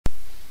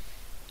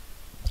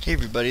Hey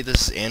everybody,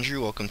 this is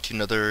Andrew. Welcome to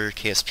another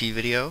KSP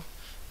video.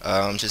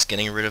 I'm just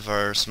getting rid of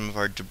some of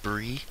our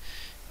debris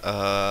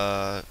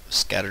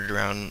scattered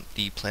around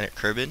the planet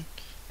Kerbal,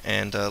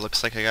 and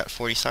looks like I got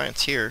 40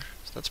 science here,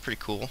 so that's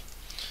pretty cool.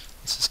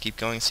 Let's just keep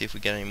going, see if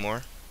we get any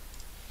more.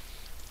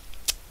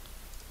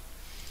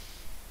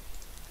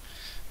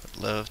 I'd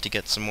love to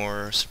get some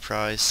more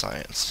surprise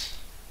science.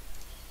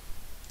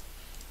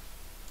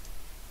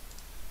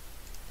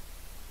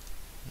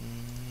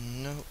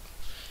 Nope.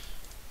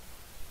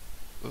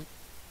 Oop.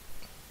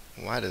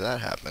 Why did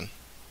that happen?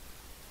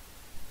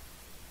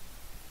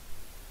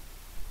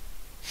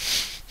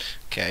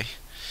 Okay.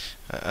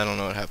 I don't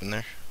know what happened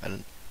there.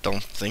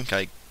 Don't think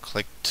I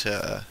clicked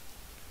to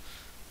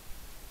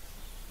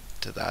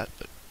that,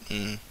 but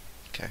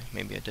okay,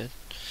 maybe I did.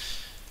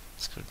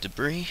 Let's go to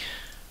debris.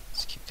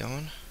 Let's keep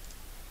going.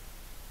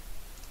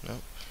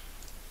 Nope.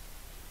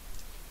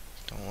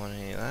 Don't want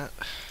any of that.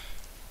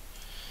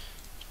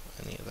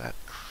 Any of that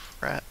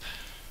crap.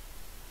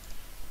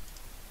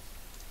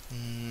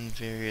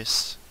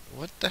 Various.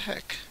 What the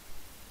heck?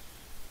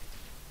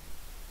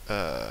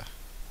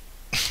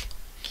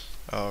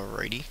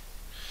 Alrighty.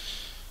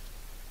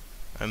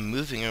 I'm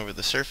moving over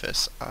the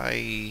surface.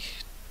 I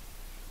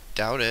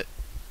doubt it.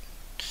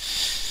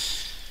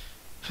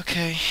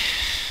 Okay.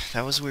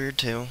 That was weird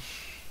too.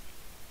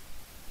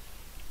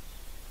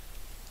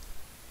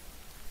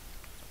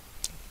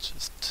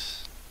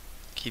 Just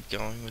keep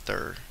going with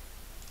our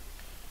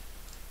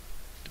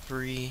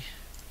debris.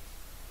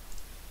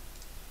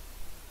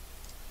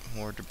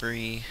 More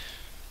debris.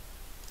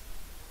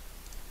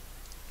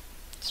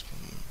 Let's put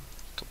a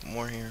couple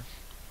more here.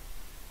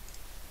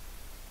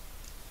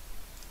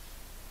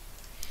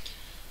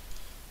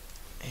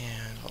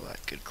 And all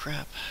that good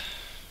crap.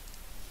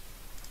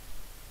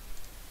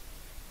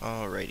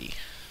 Alrighty.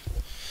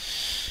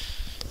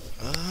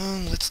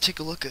 Let's take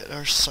a look at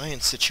our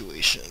science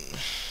situation.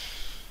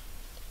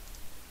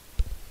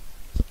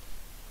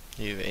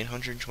 You have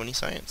 820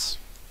 science.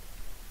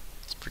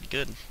 That's pretty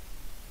good.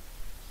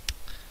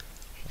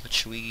 What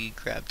should we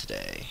grab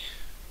today?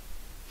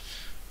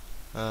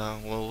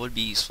 Well, it would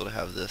be useful to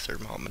have the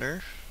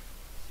thermometer,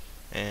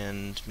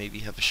 and maybe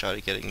have a shot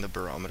at getting the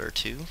barometer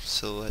too.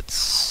 So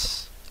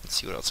let's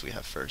see what else we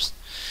have first.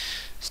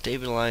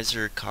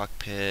 Stabilizer,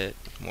 cockpit,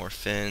 more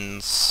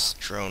fins,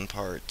 drone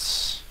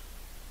parts,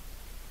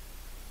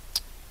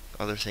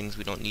 other things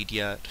we don't need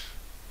yet.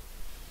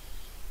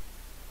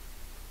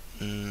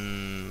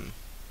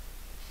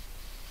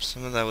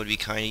 Some of that would be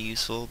kind of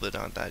useful, but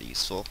not that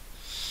useful.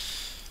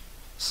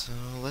 So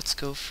let's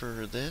go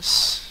for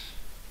this.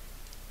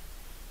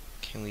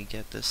 Can we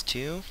get this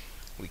too?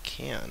 We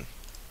can.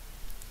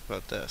 What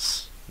about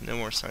this? No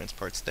more science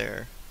parts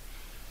there.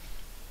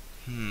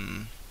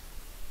 Nah,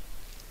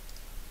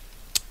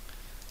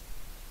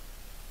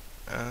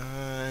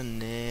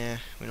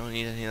 we don't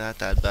need any of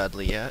that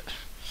badly yet.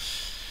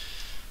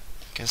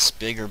 Guess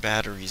bigger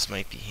batteries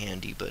might be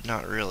handy, but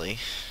not really.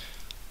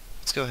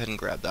 Let's go ahead and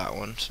grab that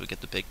one so we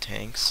get the big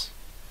tanks.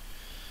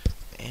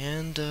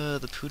 And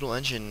the Poodle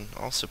engine,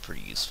 also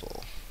pretty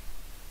useful.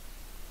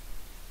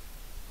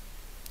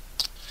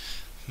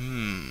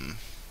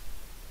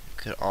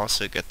 Could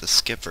also get the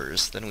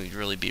skippers, then we'd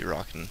really be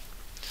rocking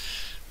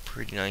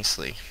pretty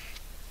nicely.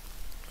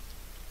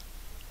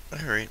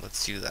 Alright,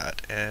 let's do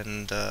that.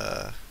 And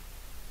looks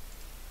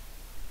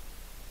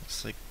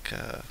like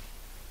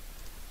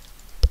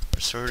we're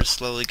sort of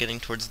slowly getting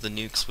towards the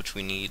nukes, which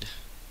we need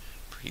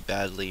pretty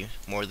badly,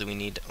 more than we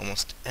need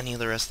almost any of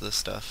the rest of the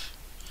stuff.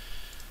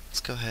 Let's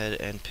go ahead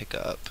and pick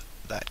up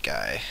that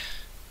guy,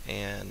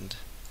 and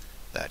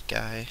that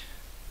guy,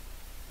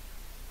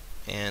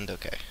 and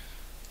okay.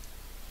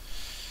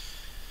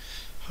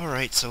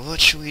 Alright, so what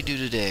should we do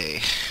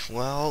today?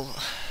 Well,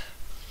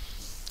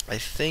 I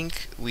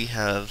think we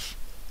have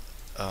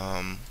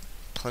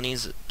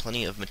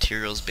plenty of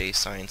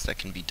materials-based science that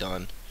can be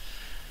done.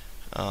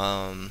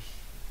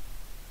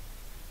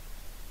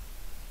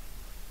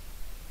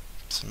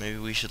 So maybe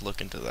we should look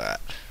into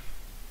that.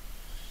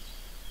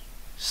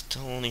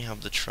 Still only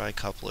have the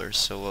tri-couplers,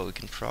 so what we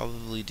can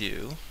probably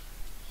do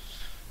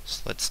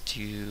is let's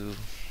do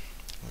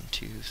 1,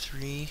 2,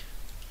 3,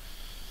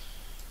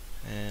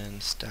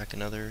 and stack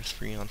another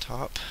 3 on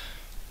top.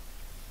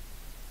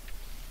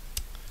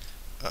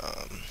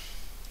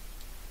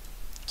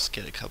 Let's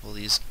get a couple of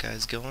these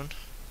guys going.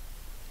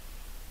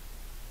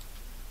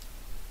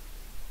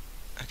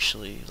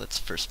 Actually, let's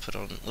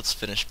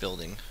finish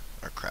building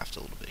our craft a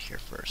little bit here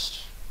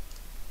first.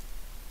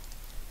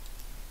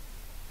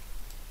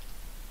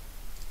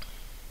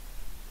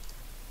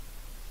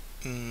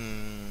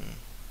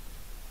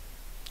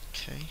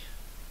 Okay.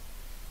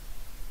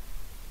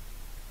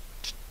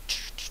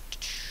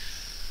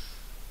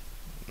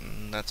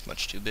 That's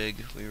much too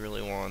big. We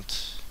really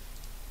want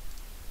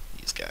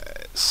these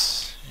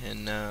guys.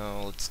 And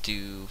now let's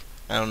do,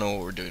 I don't know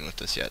what we're doing with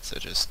this yet, so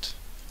we're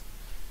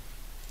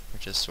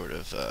just sort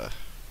of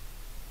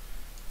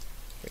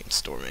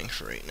brainstorming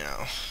for right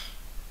now.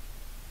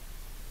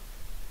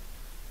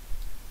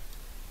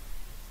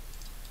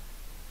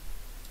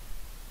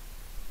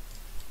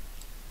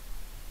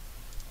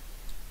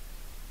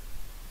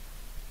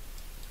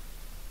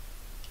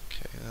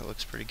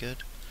 looks pretty good.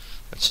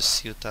 Let's just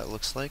see what that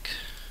looks like.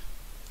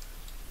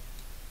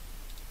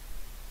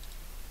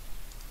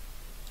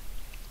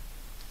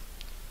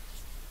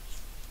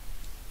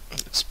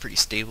 It looks pretty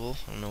stable.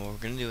 I don't know what we're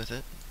gonna do with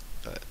it,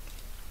 but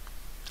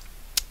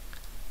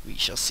we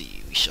shall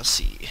see, we shall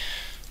see.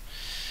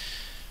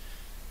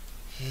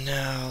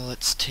 Now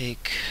let's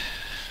take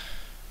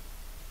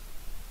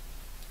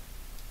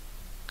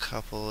a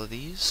couple of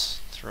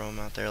these, throw them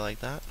out there like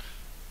that.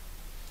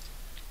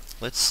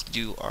 Let's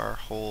do our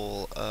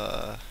whole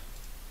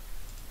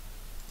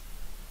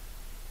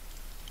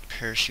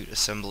parachute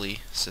assembly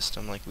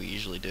system like we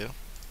usually do.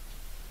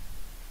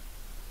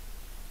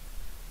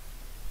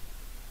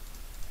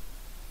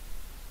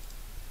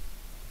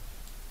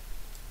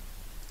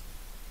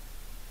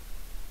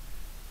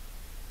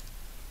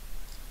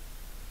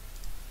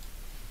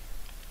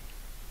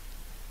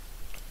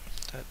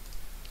 That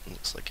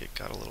looks like it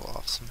got a little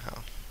off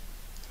somehow.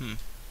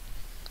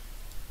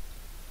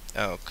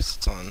 Oh, because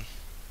it's on.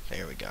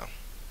 There we go.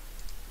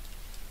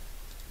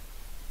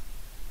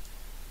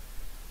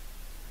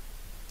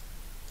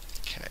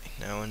 Okay,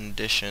 now in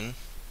addition,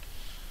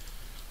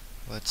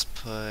 let's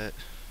put,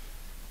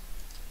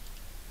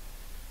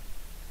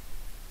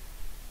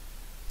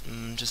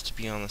 just to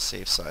be on the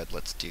safe side,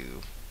 let's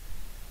do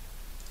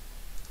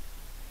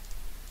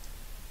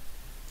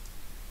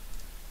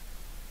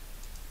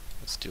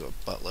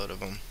a buttload of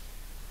them,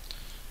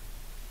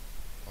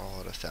 all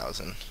at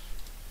 1,000.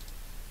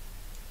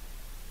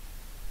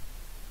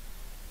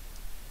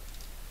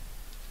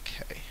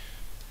 Okay.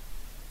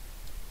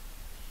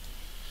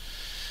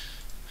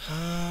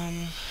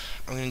 I'm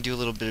going to do a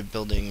little bit of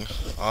building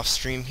off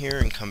stream here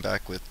and come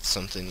back with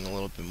something a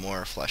little bit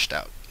more fleshed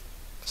out.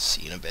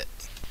 See you in a bit.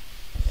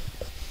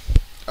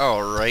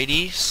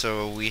 Alrighty,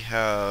 so we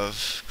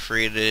have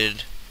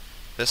created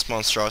this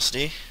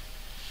monstrosity.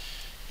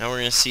 Now we're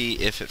going to see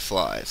if it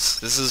flies.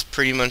 This is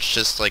pretty much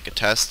just like a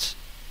test.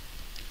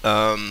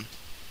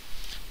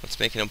 Let's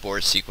make an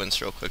abort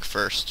sequence real quick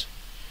first.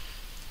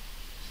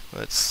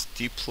 Let's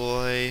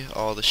deploy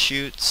all the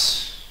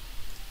chutes.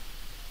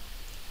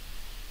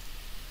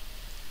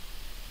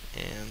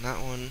 And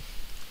that one.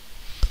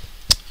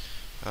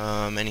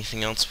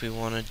 Anything else we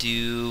want to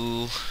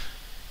do?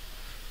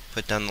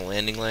 Put down the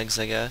landing legs,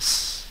 I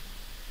guess.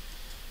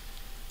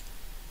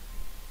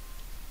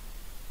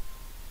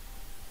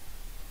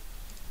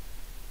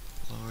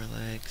 Lower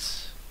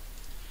legs.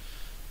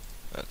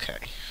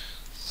 Okay.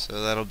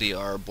 So that'll be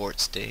our abort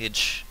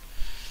stage,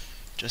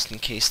 just in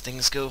case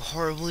things go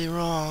horribly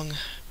wrong.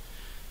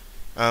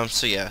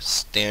 So yeah,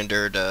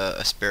 standard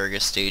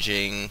asparagus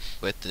staging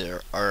with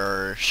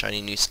our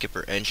shiny new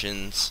skipper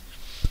engines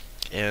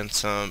and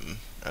some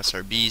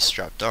SRBs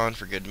strapped on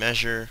for good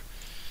measure.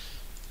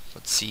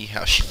 Let's see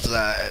how she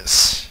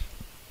flies.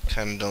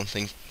 Kinda don't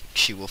think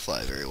she will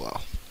fly very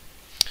well.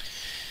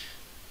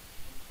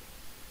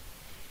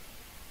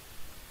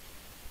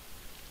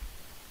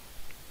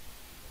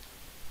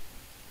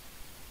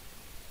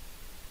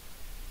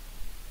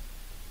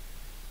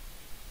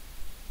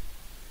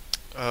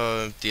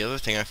 The other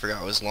thing I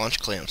forgot was launch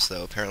clamps,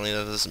 though. Apparently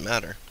that doesn't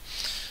matter.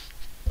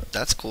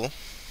 That's cool.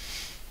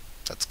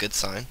 That's a good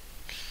sign.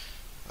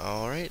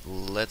 Alright,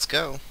 let's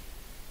go.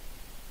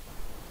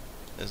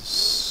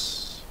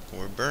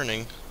 We're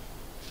burning.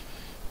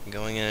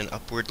 Going in an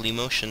upwardly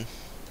motion.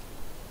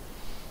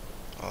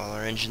 All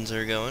our engines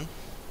are going.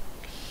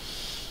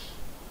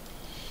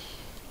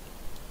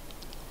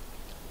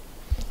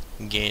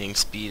 Gaining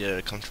speed at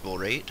a comfortable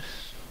rate,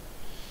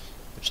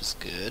 which is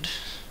good.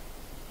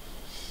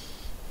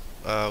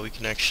 We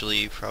can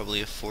actually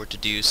probably afford to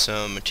do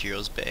some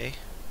materials bay.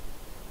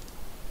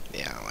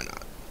 Yeah, why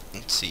not?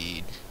 Let's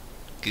see.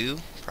 Goo?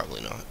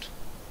 Probably not.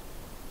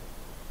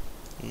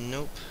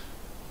 Nope.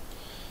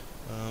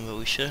 But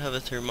we should have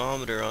a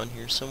thermometer on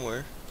here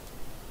somewhere.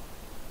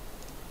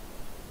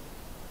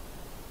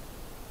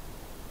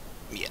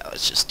 Yeah,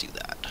 let's just do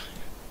that.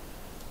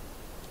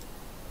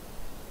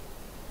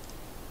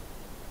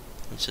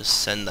 Let's just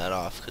send that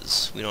off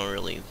because we don't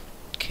really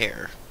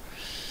care.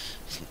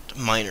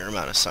 Minor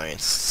amount of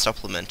science,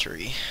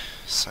 supplementary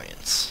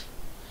science.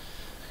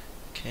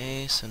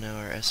 Okay, so now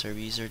our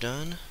SRBs are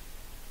done.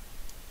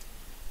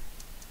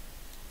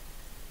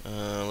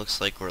 Looks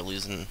like we're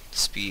losing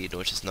speed,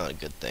 which is not a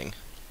good thing.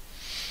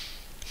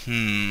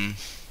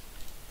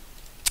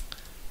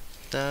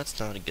 That's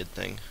not a good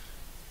thing.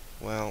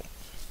 Well,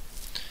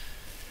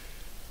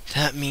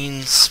 that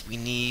means we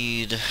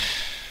need a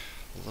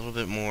little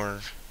bit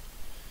more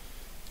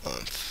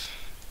oomph.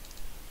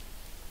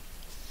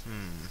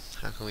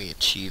 How can we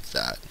achieve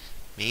that?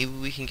 Maybe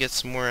we can get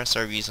some more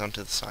SRVs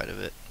onto the side of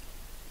it.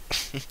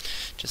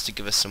 Just to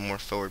give us some more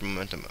forward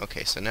momentum.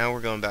 Okay, so now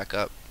we're going back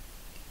up.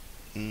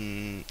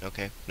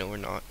 Okay, no we're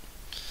not.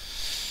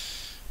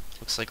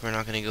 Looks like we're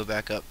not going to go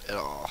back up at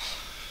all.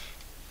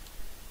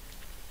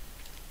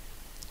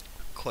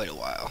 Quite a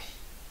while.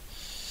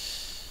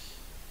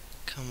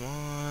 Come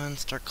on,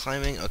 start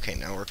climbing. Okay,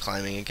 now we're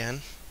climbing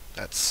again.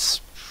 That's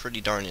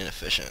pretty darn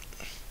inefficient.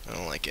 I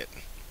don't like it.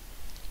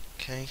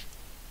 Okay.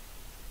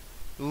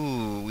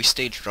 Ooh, we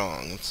staged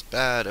wrong. It's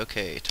bad.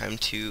 Okay, time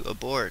to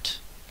abort.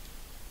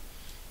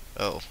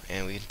 Oh,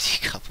 and we can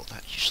decouple.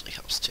 That usually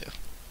helps too.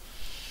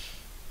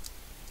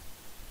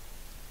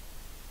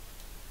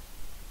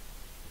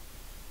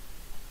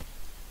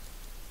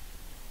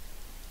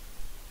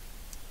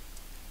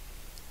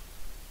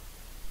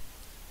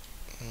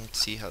 Let's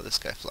see how this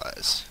guy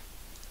flies.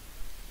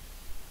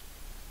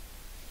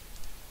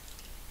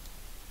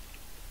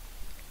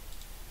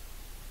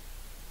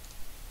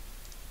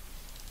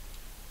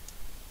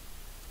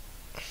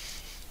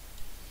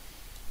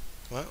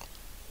 Well,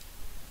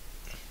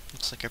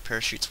 looks like our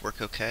parachutes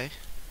work okay.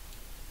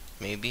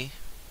 Maybe.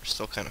 We're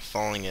still kind of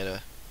falling at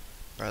a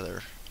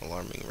rather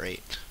alarming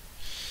rate.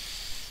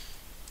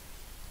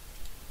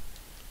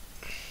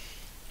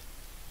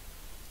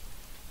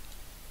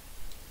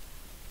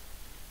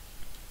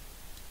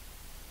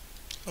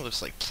 It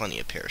looks like plenty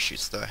of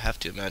parachutes, though I have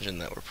to imagine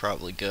that we're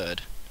probably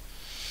good.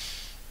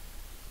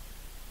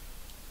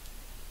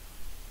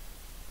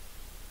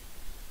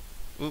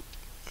 Oop.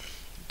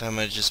 That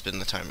might have just been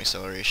the time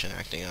acceleration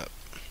acting up.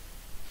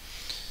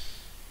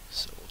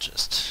 So we'll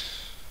just...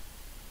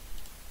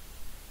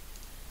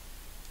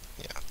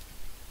 yeah.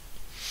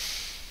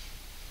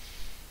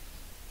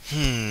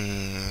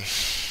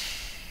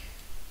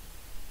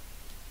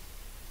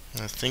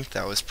 I think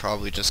that was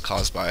probably just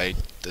caused by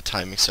the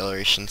time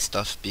acceleration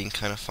stuff being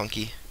kind of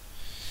funky.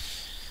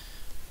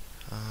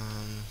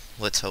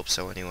 Let's hope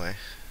so anyway.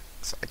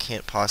 So I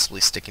can't possibly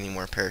stick any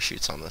more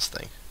parachutes on this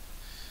thing.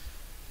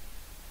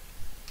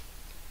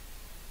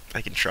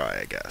 I can try,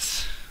 I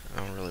guess. I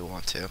don't really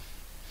want to.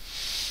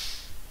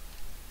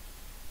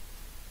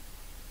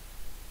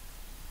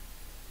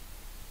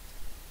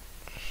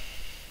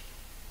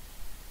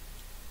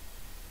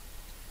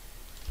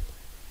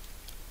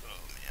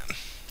 Oh man.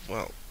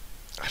 Well,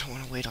 I don't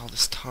want to wait all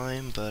this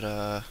time, but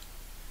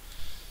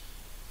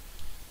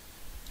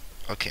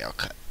okay, I'll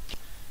cut.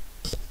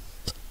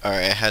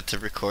 Alright, I had to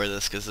record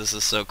this because this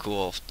is so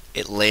cool.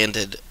 It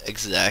landed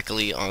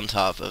exactly on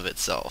top of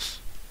itself.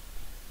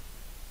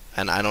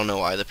 And I don't know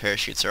why the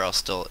parachutes are all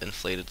still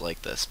inflated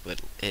like this,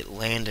 but it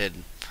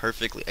landed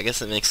perfectly. I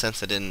guess it makes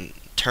sense it didn't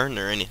turn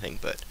or anything,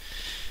 but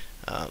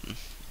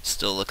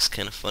still looks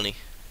kind of funny.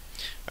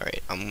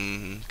 Alright,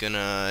 I'm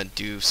gonna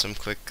do some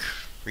quick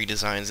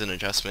redesigns and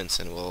adjustments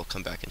and we'll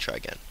come back and try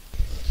again.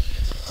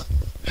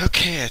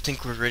 Okay, I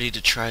think we're ready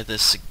to try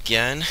this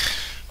again.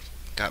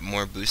 Got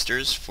more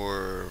boosters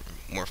for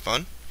more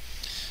fun,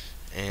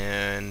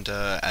 and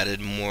added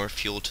more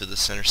fuel to the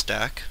center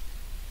stack.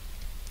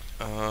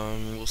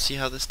 We'll see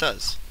how this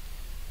does.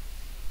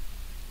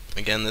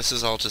 Again, this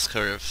is all just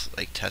kind of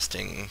like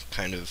testing,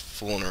 kind of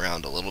fooling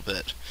around a little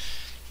bit,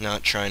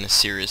 not trying to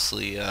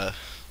seriously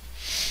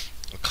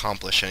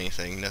accomplish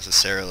anything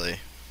necessarily.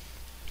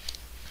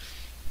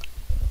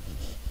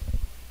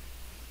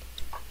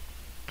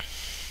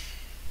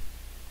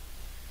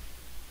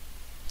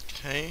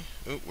 Okay,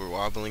 ooh, we're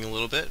wobbling a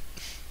little bit.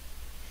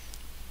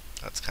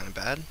 That's kind of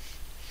bad.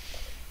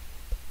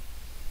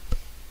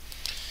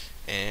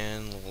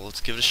 And let's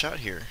give it a shot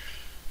here.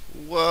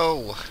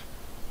 Whoa!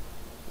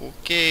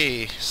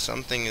 Okay,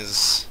 something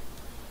is...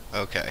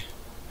 okay.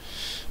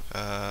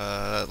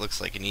 That looks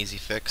like an easy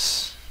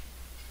fix.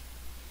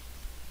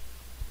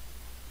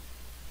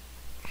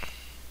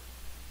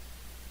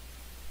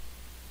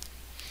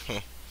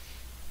 Huh.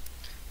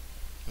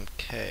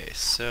 Okay,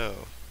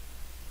 so...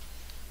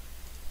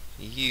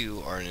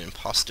 you are an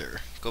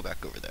imposter. Go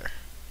back over there.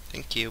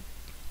 Thank you.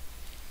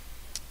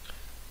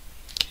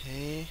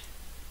 Okay.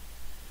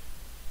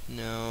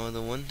 No,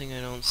 the one thing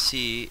I don't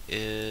see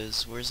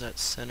is... where's that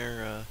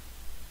center,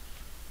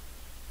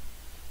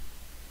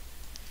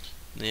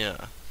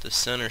 yeah, the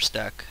center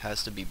stack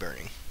has to be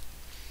burning.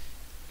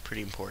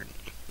 Pretty important.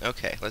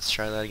 Okay, let's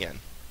try that again.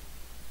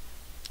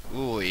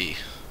 Ooh.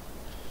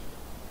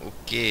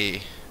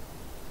 Okay.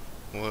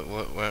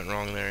 What went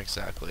wrong there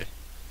exactly?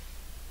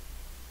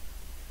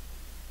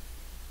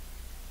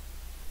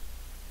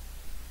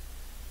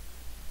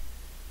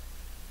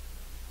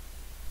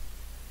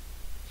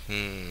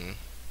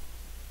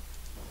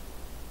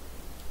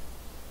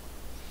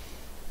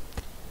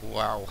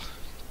 Wow.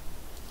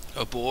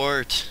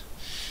 Abort!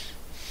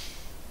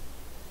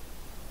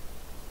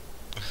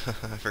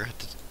 I forgot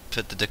to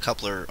put the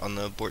decoupler on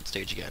the abort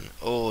stage again.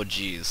 Oh,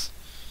 jeez.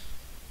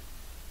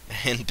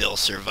 And Bill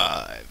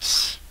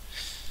survives.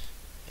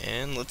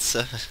 And let's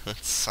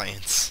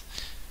science.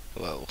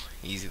 Whoa,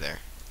 easy there.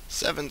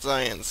 7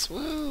 science,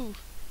 woo!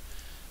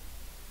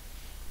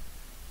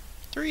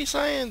 3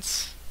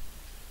 science!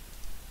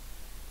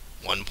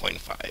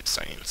 1.5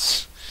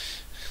 science.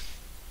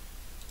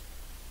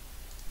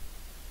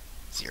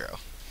 0.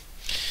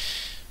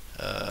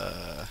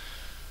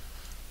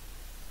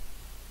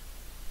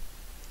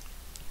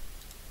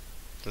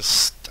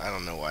 This, I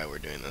don't know why we're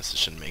doing this. It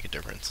shouldn't make a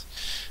difference.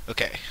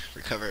 Okay,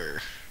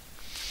 recover.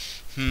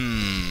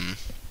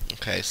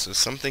 Okay, so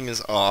something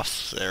is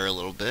off there a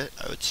little bit,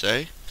 I would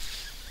say.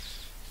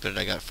 But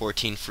I got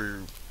 14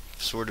 for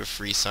sort of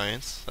free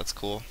science. That's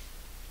cool.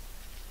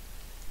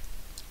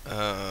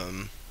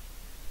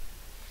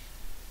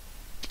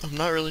 I'm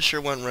not really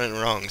sure what went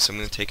wrong, so I'm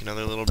going to take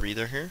another little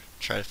breather here,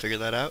 try to figure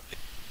that out.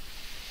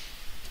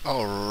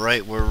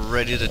 Alright, we're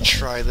ready to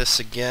try this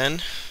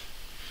again.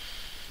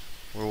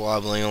 We're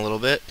wobbling a little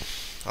bit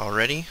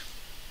already,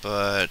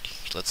 but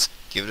let's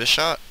give it a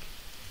shot.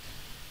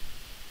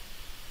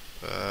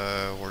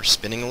 We're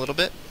spinning a little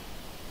bit.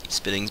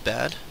 Spinning's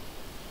bad.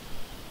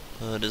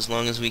 But as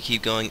long as we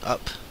keep going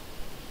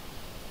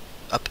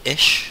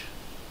up-ish,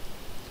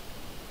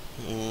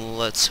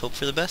 let's hope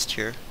for the best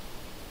here.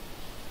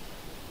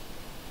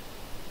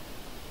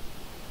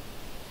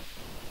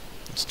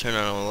 Let's turn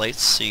on all the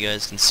lights so you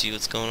guys can see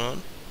what's going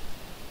on.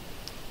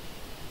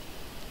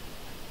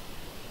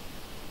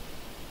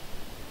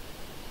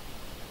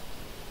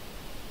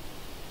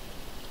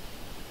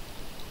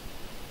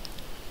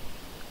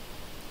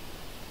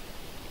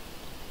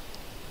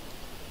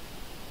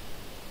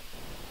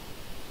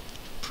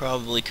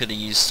 Probably could have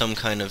used some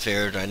kind of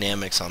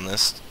aerodynamics on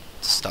this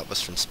to stop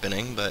us from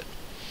spinning, but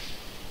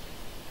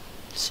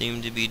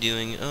seem to be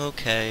doing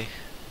okay.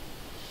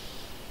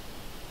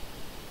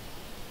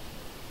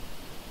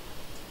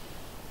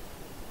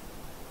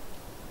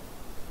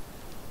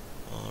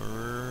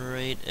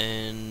 Alright,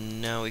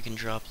 and now we can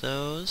drop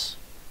those.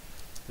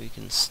 We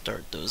can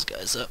start those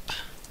guys up.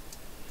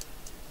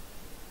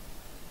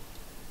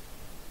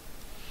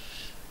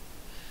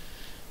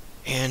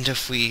 And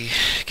if we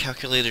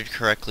calculated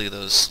correctly,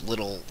 those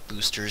little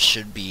boosters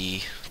should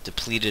be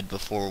depleted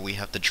before we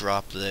have to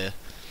drop the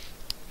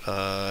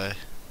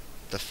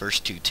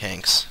first two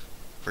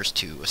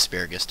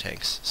asparagus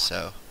tanks.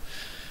 So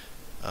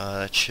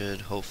that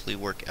should hopefully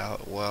work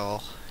out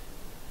well.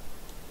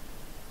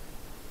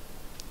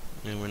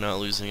 And we're not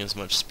losing as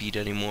much speed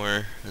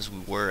anymore as we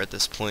were at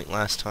this point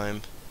last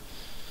time.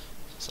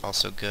 It's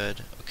also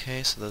good.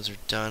 Okay, so those are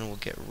done. We'll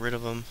get rid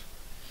of them.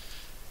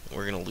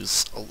 We're gonna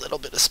lose a little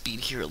bit of speed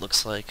here, it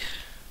looks like.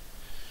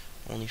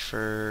 Only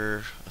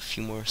for a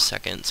few more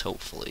seconds,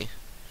 hopefully.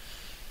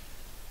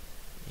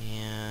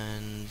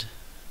 And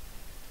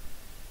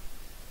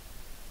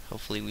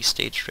hopefully we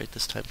stayed straight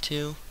this time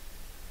too.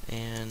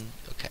 And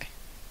okay,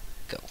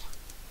 go.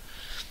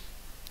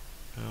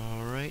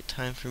 Alright,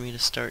 time for me to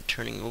start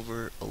turning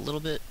over a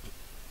little bit.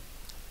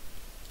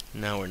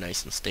 Now we're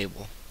nice and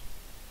stable.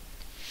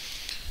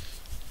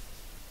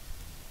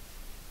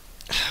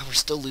 We're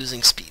still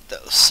losing speed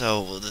though,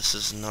 so this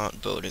is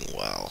not boding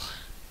well.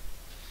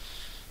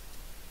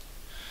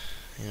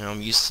 You know,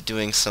 I'm used to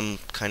doing some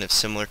kind of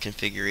similar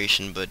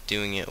configuration, but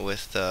doing it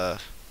with the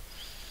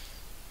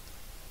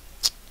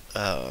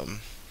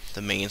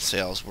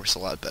mainsails works a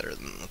lot better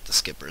than with the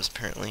skippers,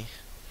 apparently.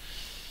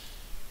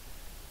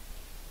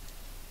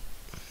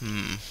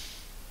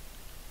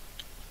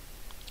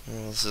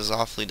 Well, this is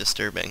awfully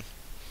disturbing.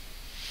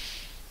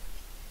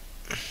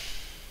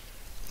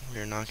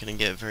 We're not going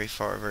to get very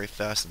far very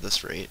fast at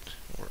this rate.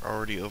 We're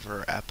already over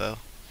our APO.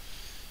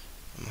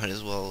 Might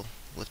as well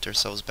lift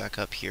ourselves back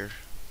up here.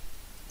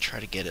 Try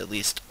to get at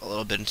least a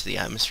little bit into the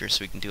atmosphere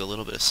so we can do a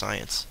little bit of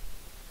science.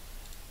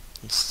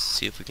 Let's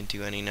see if we can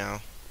do any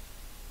now.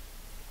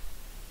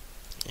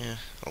 Yeah,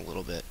 a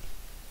little bit.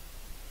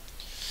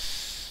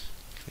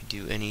 Can we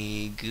do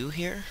any goo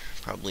here?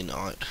 Probably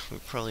not. We're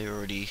probably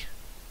already...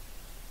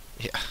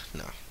 Yeah,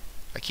 no.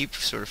 I keep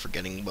sort of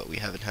forgetting what we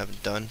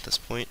haven't done at this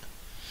point.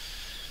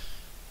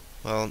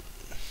 Well,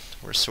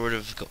 we're sort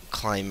of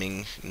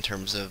climbing in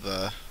terms of,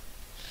 yeah,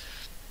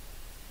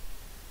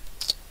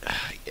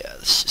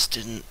 this just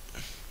didn't,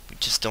 we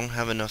just don't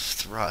have enough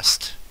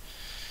thrust.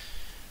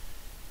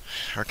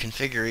 Our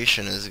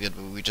configuration is good,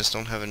 but we just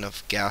don't have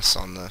enough gas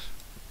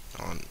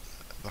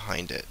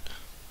behind it.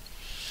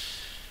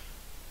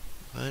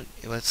 But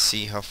let's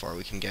see how far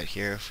we can get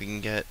here. If we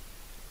can get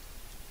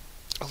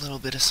a little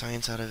bit of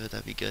science out of it,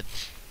 that'd be good.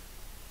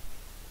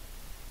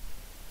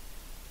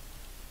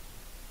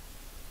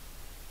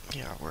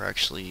 Yeah, we're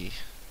actually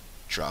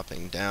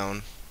dropping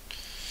down,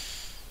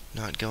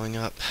 not going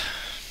up.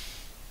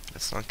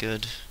 That's not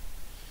good.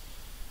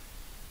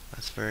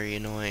 That's very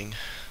annoying.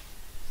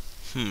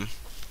 And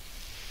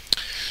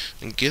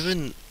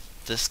given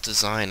this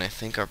design, I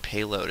think our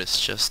payload is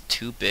just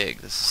too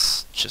big. This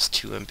is just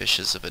too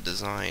ambitious of a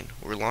design.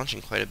 We're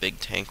launching quite a big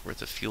tank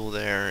worth of fuel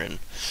there, and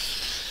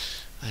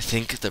I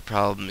think the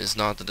problem is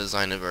not the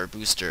design of our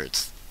booster,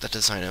 it's the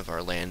design of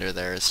our lander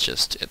there. It's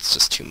just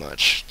too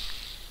much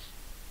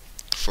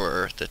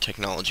for the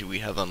technology we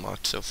have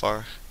unlocked so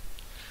far.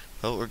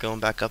 Oh, we're going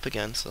back up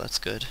again, so that's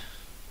good.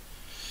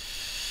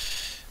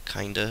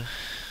 Kinda.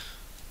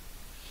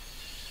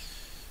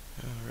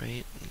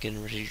 Alright, I'm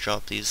getting ready to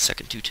drop these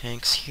second two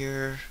tanks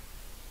here.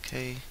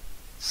 Okay,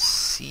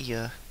 see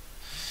ya.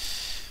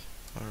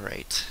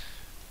 Alright.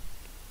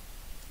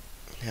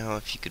 Now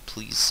if you could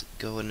please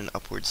go in an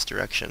upwards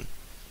direction,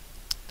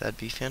 that'd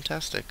be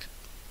fantastic.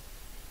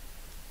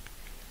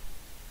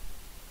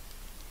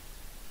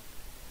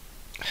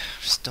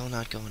 Still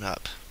not going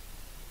up.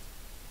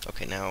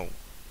 Okay, now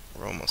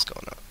we're almost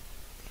going up.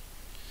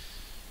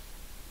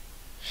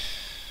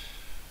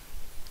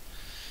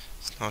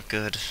 It's not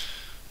good.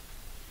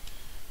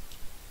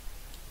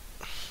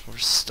 We're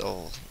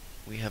still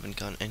We haven't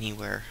gone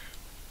anywhere.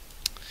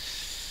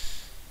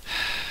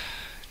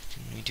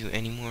 Can we do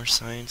any more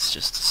science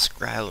just to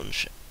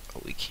scrounge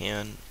what we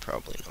can?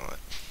 Probably not.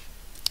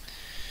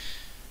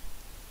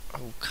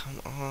 Oh,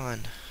 come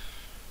on.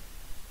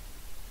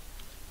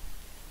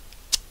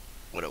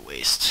 What a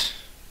waste.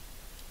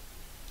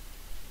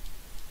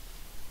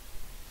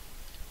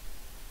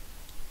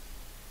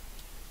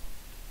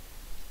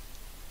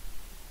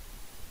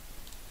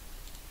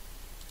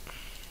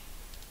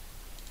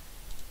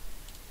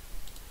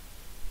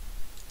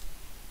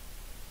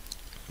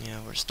 Yeah,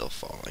 we're still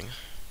falling.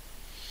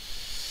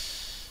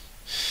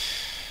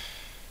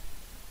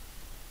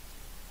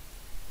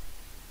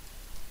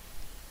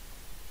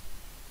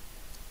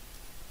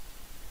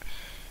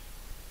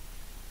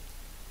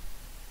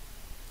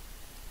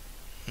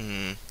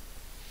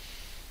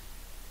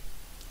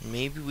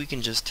 Maybe we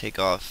can just take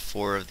off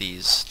 4 of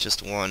these,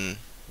 just one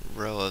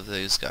row of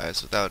these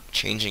guys without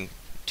changing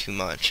too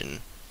much, and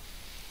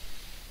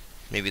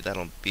maybe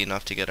that'll be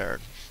enough to get our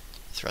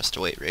thrust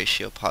to weight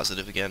ratio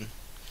positive again.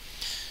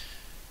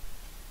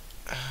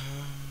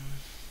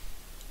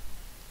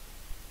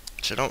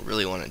 Which I don't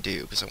really want to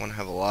do, because I want to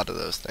have a lot of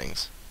those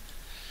things.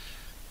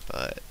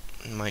 But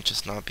it might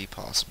just not be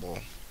possible.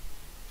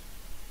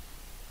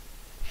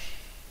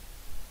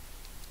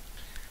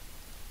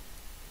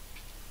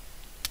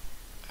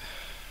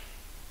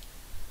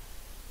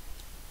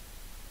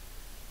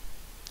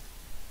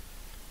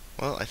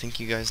 Well, I think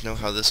you guys know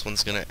how this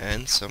one's going to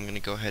end, so I'm going to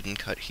go ahead and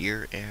cut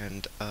here,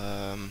 and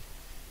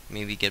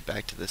maybe get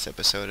back to this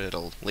episode at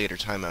a later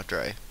time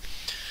after I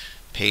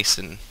pace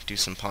and do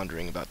some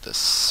pondering about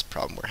this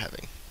problem we're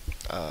having.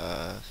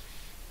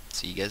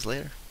 See you guys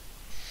later.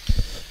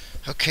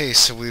 Okay,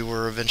 so we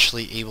were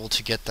eventually able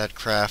to get that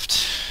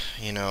craft,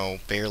 you know,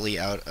 barely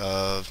out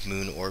of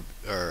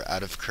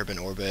out of Kerbal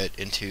orbit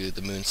into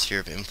the moon sphere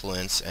of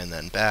influence and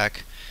then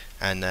back,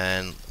 and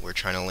then we're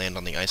trying to land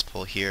on the ice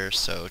pole here,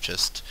 so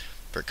just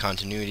for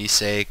continuity's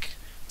sake,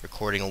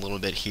 recording a little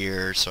bit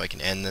here so I can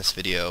end this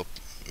video,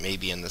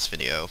 maybe end this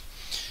video,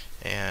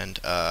 and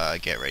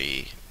get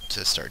ready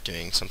to start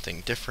doing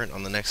something different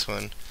on the next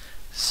one.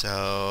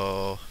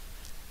 So,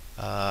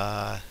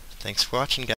 thanks for watching, guys.